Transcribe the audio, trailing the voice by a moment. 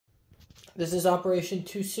This is Operation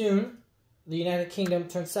Too Soon. The United Kingdom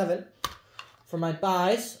turned 7. For my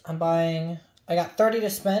buys, I got 30 to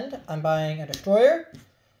spend. I'm buying a destroyer,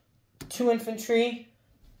 2 infantry,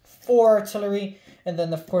 4 artillery, and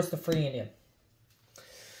then, of course, the free Indian.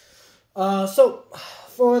 So,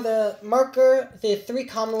 for the marker, the 3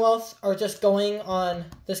 Commonwealth are just going on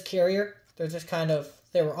this carrier. They're just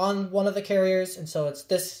they were on one of the carriers, and so it's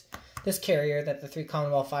this carrier that the 3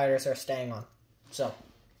 Commonwealth fighters are staying on. So,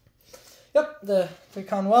 yep, the 3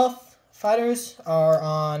 Commonwealth fighters are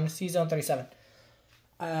on C-Zone 37.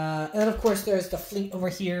 And of course, there's the fleet over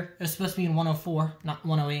here. It's supposed to be in 104, not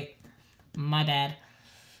 108. My bad.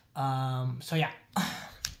 So yeah.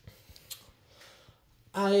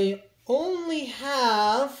 I only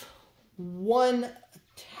have 1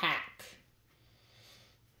 attack.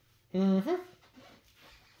 I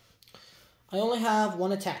only have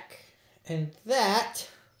 1 attack. And that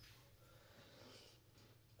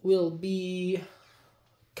will be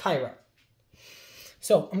Cairo.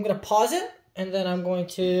 So I'm going to pause it, and then I'm going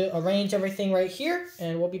to arrange everything right here,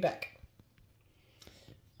 and we'll be back.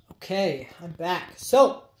 Okay, I'm back.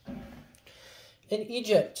 So, in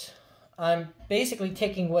Egypt, I'm basically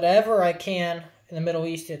taking whatever I can in the Middle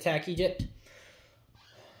East to attack Egypt.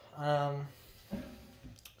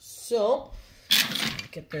 So,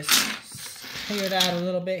 get this cleared out a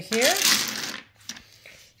little bit here.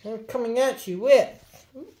 I'm coming at you with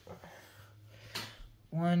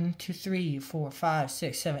 1, 2, 3, 4, 5,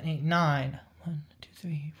 6, 7, 8, 9. 1, 2,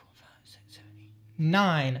 3, 4, 5, 6, 7, 8,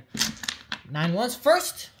 9. 9 ones.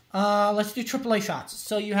 First, let's do AAA shots.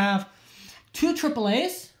 So you have 2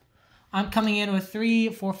 AAAs. I'm coming in with 3,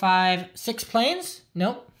 4, 5, 6 planes.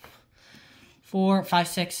 Nope. 4, 5,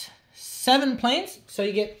 6, 7 planes. So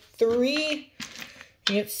you get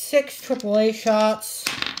 6 AAA shots.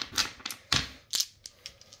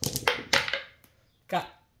 Got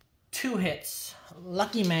 2 hits.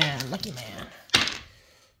 Lucky man, lucky man.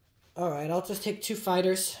 Alright, I'll just take 2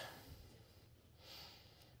 fighters.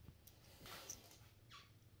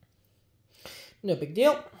 No big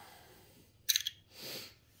deal.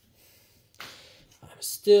 I'm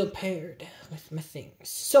still paired with my things.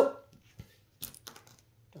 So,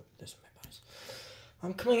 there's my buys.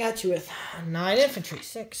 I'm coming at you with 9 infantry.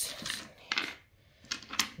 6, 7,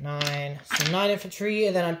 8, 9. So 9 infantry,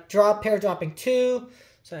 and then I'm pair dropping 2.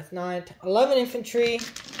 So that's 9, 11 infantry.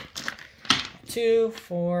 2,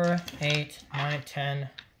 4, 8, 9, 10,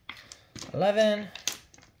 11.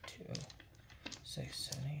 2, 6,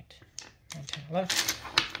 7, 8, 9, 10, 11.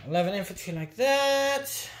 11 infantry like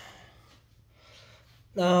that.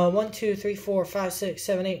 1, 2, 3, 4, 5, 6,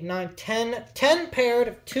 7, 8, 9, 10. 10 paired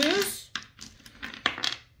of 2s.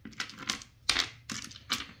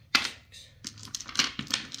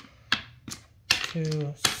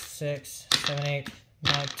 2, 6, 7, 8,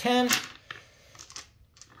 9, 10.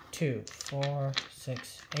 2, 4,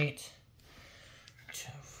 6, 8. 2,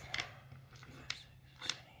 4, 5,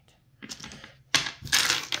 6, 7,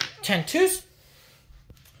 8. 10 2s.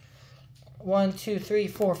 1, 2, 3,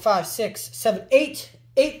 4, 5, 6, 7, 8.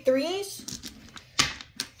 8 3s.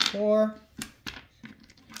 4.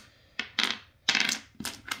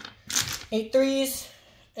 8 3s.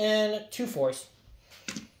 And 2 4s.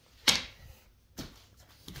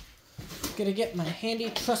 Gonna get my handy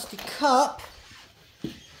trusty cup.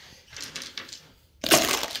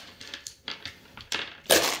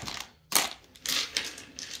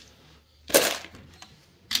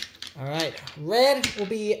 Alright, red will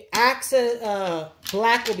be axis,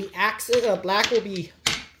 black will be axis, black will be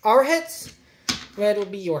our hits, red will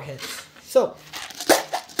be your hits. So,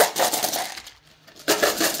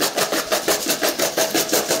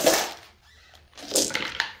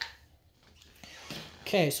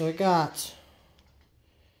 okay, so we got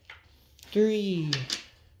 3,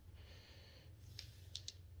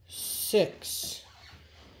 6,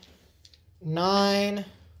 9,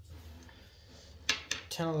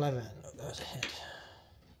 10, 11. Oh, that was a hit.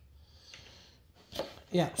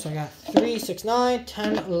 Yeah, so I got 3, 6, 9,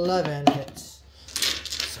 10, 11 hits.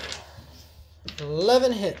 So,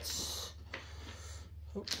 11 hits.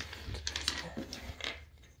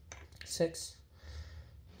 6,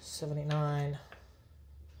 7, 8, 9.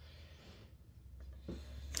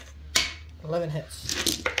 11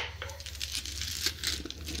 hits.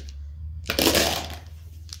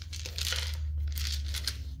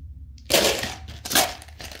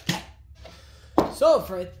 So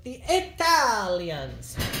for the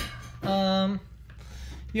Italians,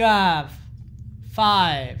 you have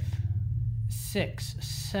 5, 6,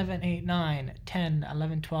 7, 8, 9, 10,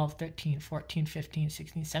 11, 12, 13, 14, 15,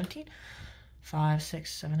 16, 17. 5,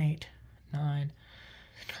 6, 7, 8, 9,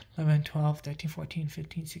 11, 12, 13, 14,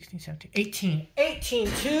 15, 16, 17, 18. 18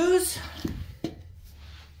 twos.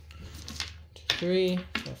 3,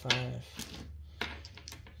 4, 5,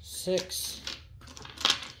 6,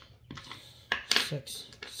 6,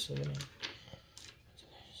 7,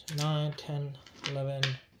 9, 10, 11,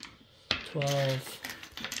 12,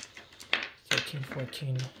 13,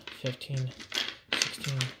 14, 15,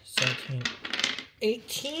 16, 17,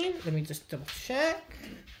 18. Let me just double check.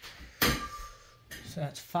 So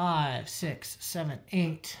that's 5, 6, 7,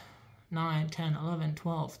 8, 9, 10, 11,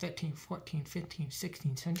 12, 13, 14, 15,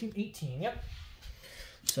 16, 17, 18. Yep.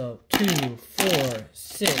 So 2, 4,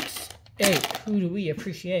 6, 8. Who do we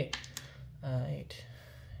appreciate? 8,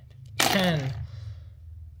 10,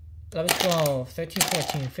 11, 12, 13,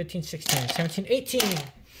 14, 15, 16, 17, 18.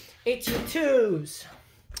 18 twos.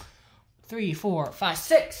 3, 4, 5,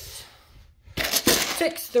 6.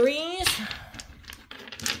 6 threes.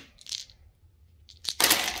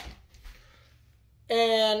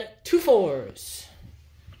 And 2 fours.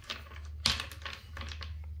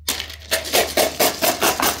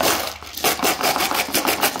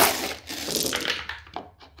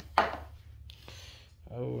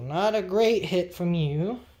 Oh, not a great hit from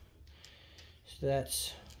you. So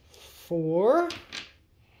that's 4.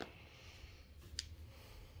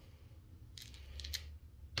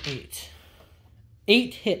 8.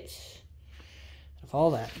 8 hits of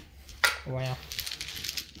all that. Wow.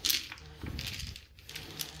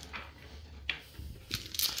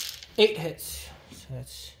 8 hits. So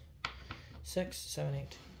that's 6, 7,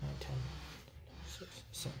 8, 9, 10, 6,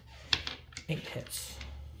 7, 8 hits.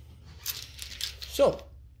 So,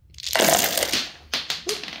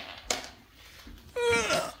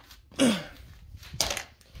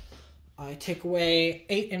 I take away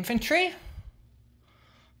 8 infantry.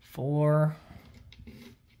 4.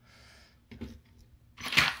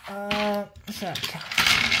 What's that?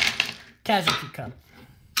 Casualty cup.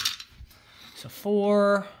 So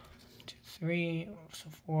 4, 2, 3, so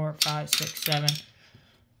 4, 5, 6, 7,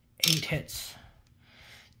 8 hits.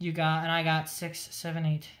 You got, and I got 6, 7,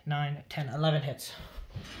 8, 9, 10, 11 hits.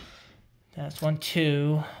 That's 1,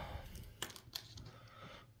 2.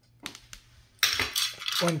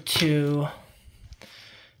 1, 2.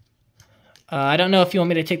 I don't know if you want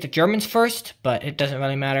me to take the Germans first, but it doesn't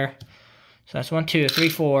really matter. So that's 1, 2, 3,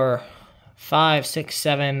 4, 5, 6,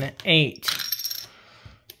 7, 8,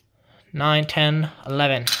 9, 10,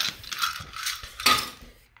 11.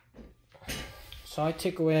 So I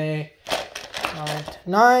take away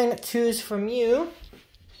 9 twos from you.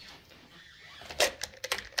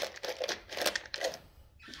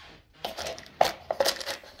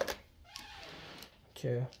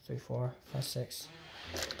 Two, 3, 4, 5, 6,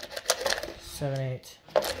 7, 8,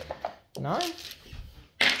 9.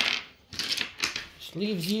 Which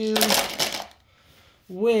leaves you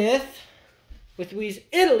with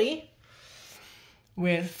Italy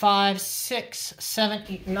with 5, 6, 7,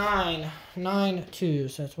 8, 9. 9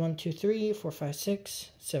 twos. So that's 1, 2, 3, 4, 5,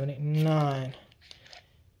 6, 7, 8, 9.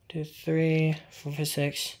 2, 3, 4, 5,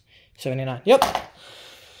 6, 7, 8, 9. Yep.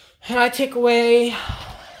 And I take away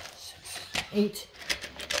 6,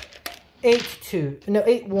 8 2. No,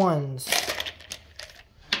 8 ones.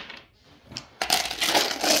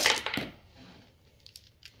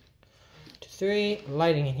 2, 3.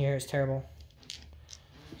 Lighting in here is terrible.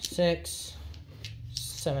 6,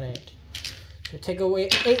 7, 8. So take away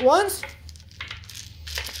 8 ones.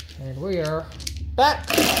 And we are back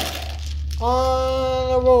on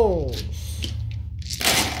the rolls.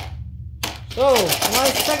 So, my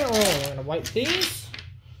second roll. I'm going to wipe these.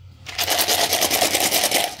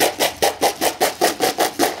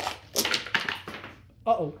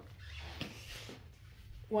 Uh-oh.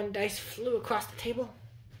 1 dice flew across the table.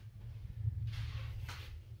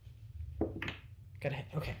 Got a hit.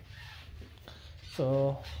 Okay.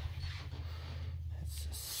 So, that's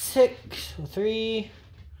 6, 3,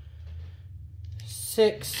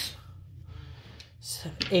 6,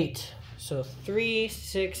 7, 8. So 3,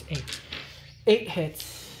 6, 8. 8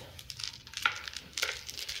 hits.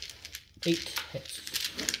 8 hits.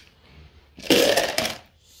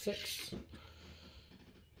 6,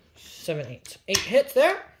 7, 8. 8 hits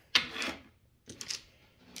there.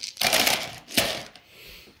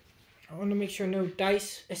 I want to make sure no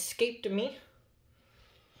dice escaped me.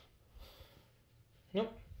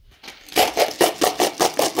 Nope.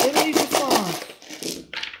 Enemy response.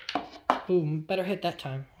 Boom, better hit that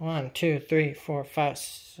time. 1, 2, 3, 4, 5,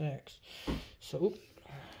 6. So,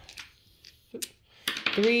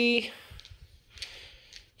 3,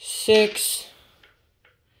 6,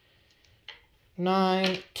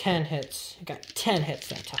 9, 10 hits. I got 10 hits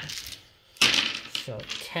that time. So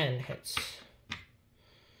 10 hits.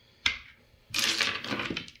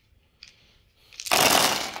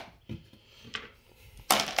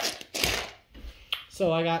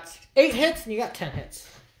 So I got 8 hits and you got 10 hits.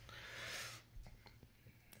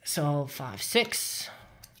 So 5, 6,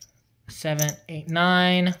 7, 8,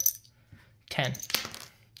 9, 10.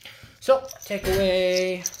 So take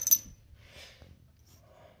away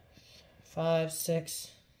 5, 6,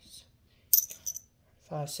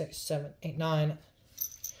 7, 8, 9.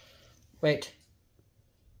 Wait.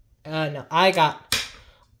 No, I got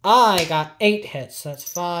 8 hits.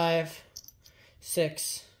 That's 5,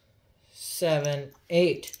 6, 7,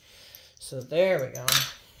 8. So there we go.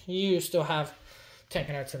 You still have 10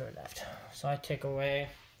 cards to the left. So I take away.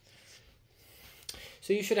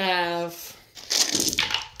 So you should have.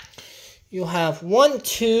 You'll have 1,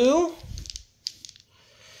 2.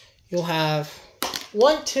 You'll have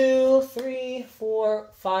 1, 2, 3, 4,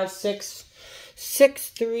 5, 6. 6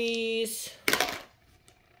 threes.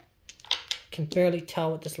 Can barely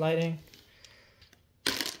tell with this lighting.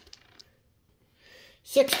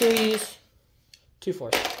 6 threes. 2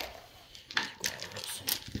 fours.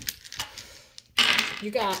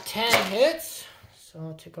 You got 10 hits. So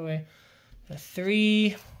I'll take away the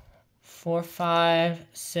 3, 4, 5,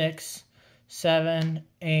 6, 7,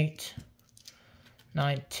 8,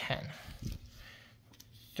 9, 10.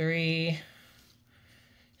 3,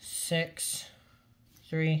 6,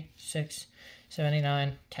 3, 6, 7, 8,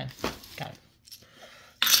 9, 10. Got it.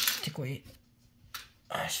 Take away.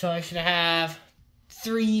 So I should have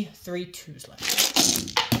 3 twos left.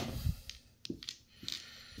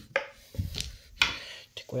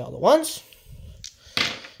 Take away all the ones.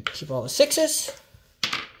 Keep all the 6s.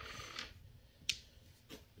 Keep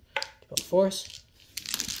all the 4s.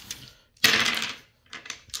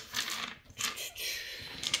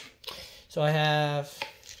 So I have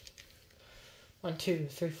 1, 2,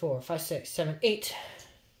 3, 4, 5, 6, 7, 8.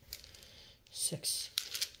 6.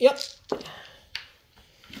 Yep.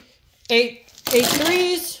 8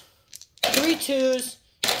 threes, 3 twos,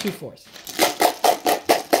 2 fours.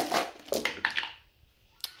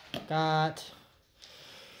 Got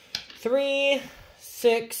 3,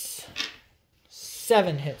 6,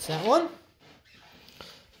 7 hits. That one.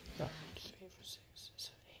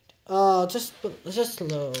 Just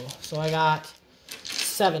low. So I got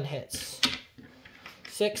 7 hits.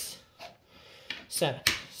 6, 7.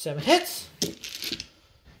 7 hits.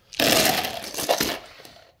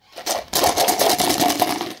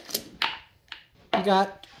 You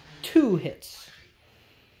got 2 hits.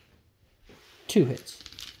 2 hits.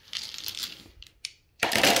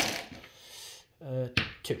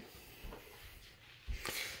 2.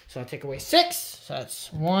 So I take away 6. So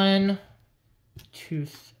that's 1, 2,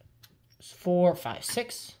 4, 5,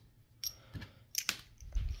 6.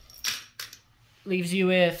 Leaves you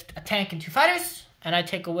with a tank and 2 fighters, and I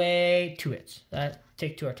take away 2 hits. That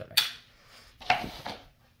take 2 artillery.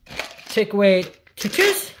 Take away 2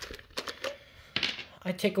 twos.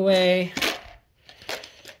 I take away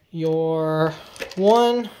your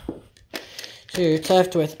 1. So you're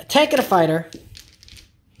left with a tank and a fighter.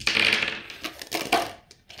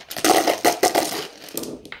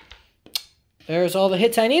 There's all the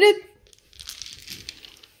hits I needed.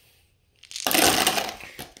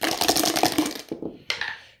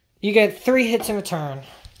 You get 3 hits in return.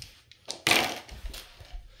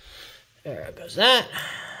 There goes that.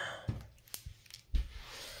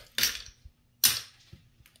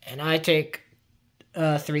 And I take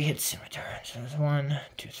 3 hits in return. So there's 1,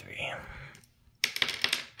 2, 3.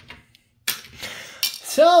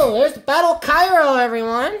 So there's the Battle of Cairo,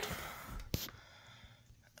 everyone.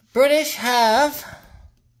 British have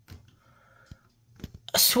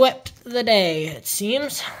swept the day, it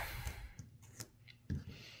seems.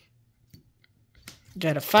 You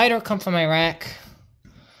had a fighter come from Iraq.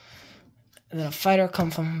 And then a fighter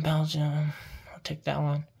come from Belgium. I'll take that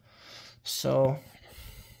one. So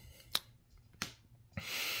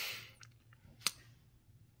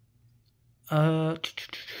I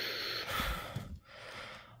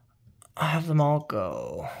have them all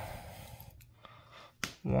go.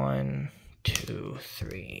 1, 2,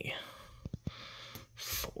 3,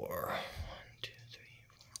 4. 1, 2, 3,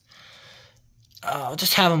 4. I'll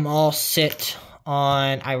just have them all sit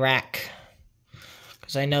on Iraq,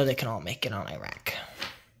 because I know they can all make it on Iraq.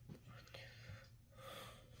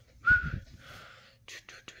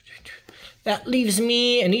 That leaves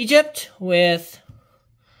me in Egypt with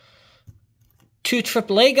 2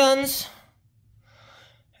 AAA guns,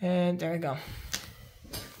 and there we go.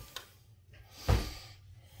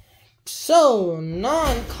 So,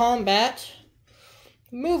 non-combat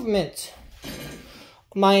movement.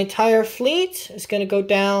 My entire fleet is going to go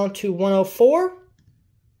down to 104.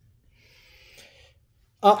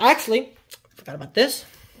 Actually, forgot about this.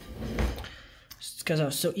 Just because I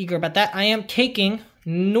was so eager about that. I am taking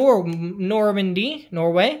Normandy,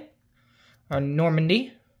 Norway, or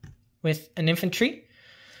Normandy, with an infantry.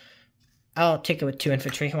 I'll take it with 2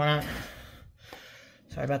 infantry. Why not?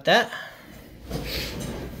 Sorry about that.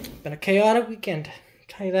 Been a chaotic weekend, I'll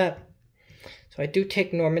tell you that. So I do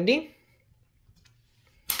take Normandy.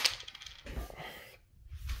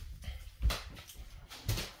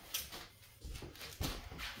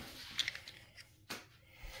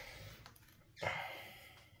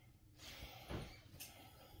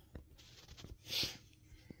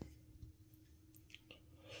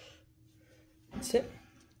 That's it.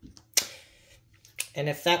 And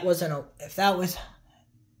if that wasn't a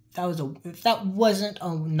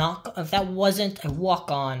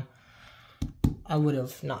walk-on, I would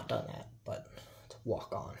have not done that, but it's a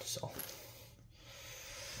walk-on, so.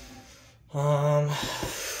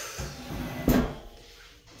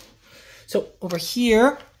 So over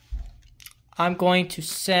here, I'm going to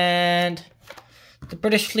send the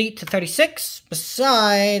British fleet to 36,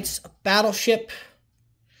 besides a battleship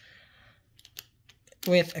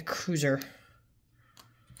with a cruiser.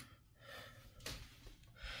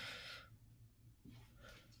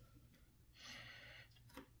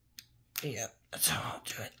 Yeah, that's how I'll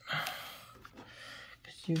do it.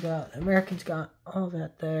 Because the Americans got all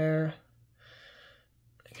that there.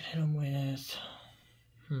 I can hit them with...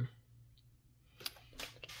 3,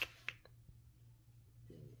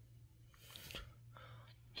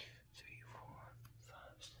 4, 5,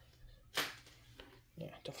 6.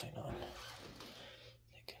 Yeah, definitely not.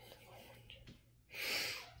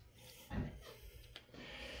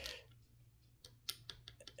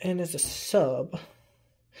 And as a sub,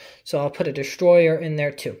 so I'll put a destroyer in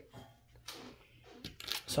there too.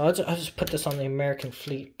 So I'll just put this on the American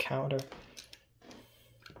fleet counter.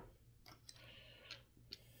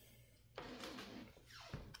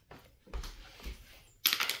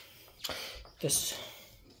 This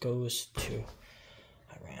goes to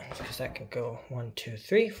Iran because that can go 1, 2,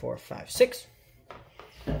 3, 4, 5, 6.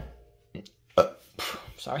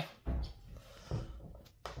 Sorry.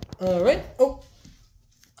 All right. Oh.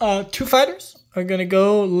 2 fighters are gonna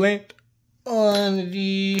go land on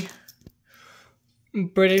the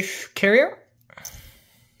British carrier.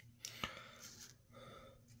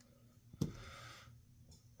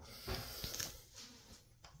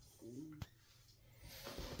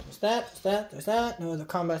 There's that. No other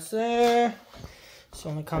combats there. There's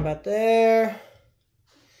only combat there.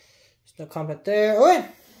 There's no combat there. Okay.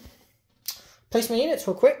 Place my units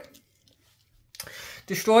real quick.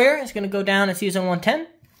 Destroyer is gonna go down at season 110.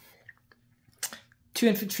 2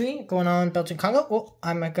 infantry going on Belgian Congo. Oh,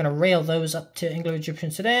 I'm going to rail those up to Anglo-Egyptian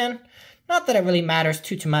Sudan. Not that it really matters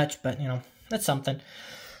too much, but, you know, that's something.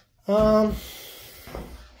 And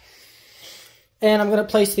I'm going to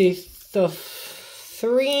place the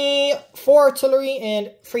 4 artillery and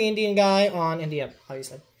free Indian guy on India,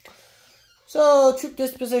 obviously. So, troop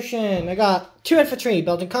disposition. I got 2 infantry,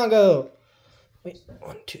 Belgian Congo. Wait,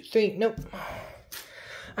 1, 2, 3, nope.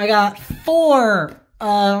 I got 4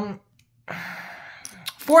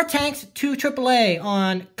 tanks, 2 AAA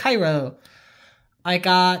on Cairo. I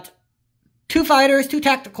got 2 fighters, 2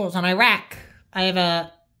 tacticals on Iraq. I have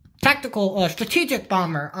a tactical, strategic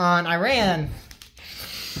bomber on Iran.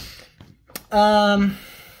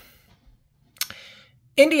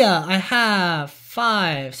 India, I have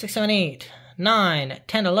 5, 6, 7, 8, 9,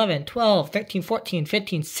 10, 11, 12, 13, 14,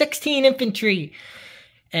 15, 16 infantry.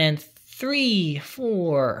 And 3,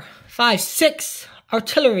 4, 5, 6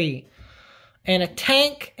 artillery. And a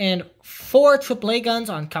tank and 4 AAA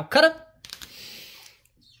guns on Calcutta.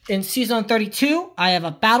 In Season 32, I have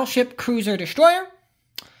a battleship cruiser destroyer.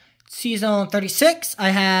 Season 36, I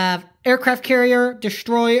have aircraft carrier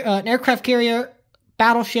destroyer, an aircraft carrier,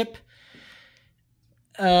 battleship,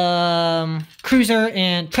 cruiser,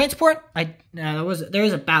 and transport. There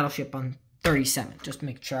is a battleship on 37. Just to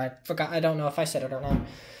make sure. I forgot. I don't know if I said it or not.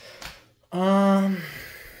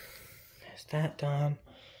 Is that done?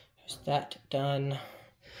 That done.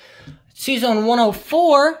 Season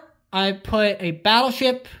 104, I put a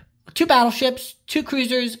battleship, 2 battleships, 2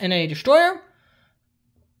 cruisers, and a destroyer.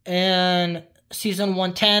 And season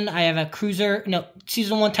 110, I have a cruiser. No,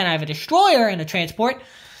 season 110, I have a destroyer and a transport.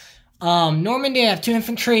 Normandy, I have 2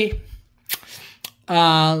 infantry.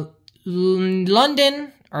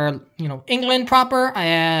 London, or, you know, England proper, I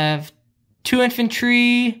have 2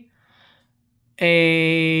 infantry,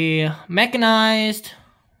 a mechanized,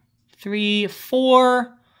 3,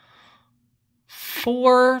 4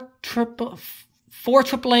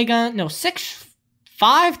 AAA guns. No,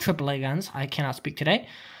 5 AAA guns. I cannot speak today.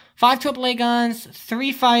 5 AAA guns,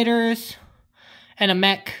 3 fighters, and a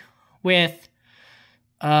mech with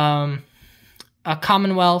a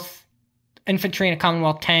Commonwealth infantry and a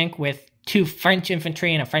Commonwealth tank with 2 French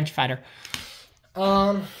infantry and a French fighter.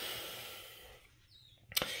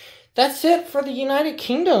 That's it for the United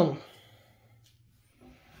Kingdom.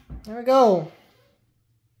 There we go.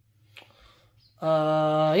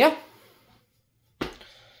 Yeah.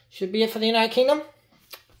 Should be it for the United Kingdom.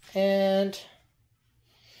 And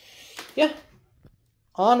yeah.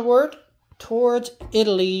 Onward towards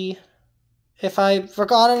Italy. If I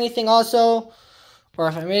forgot anything also, or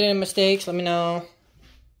if I made any mistakes, let me know.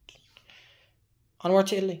 Onward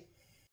to Italy.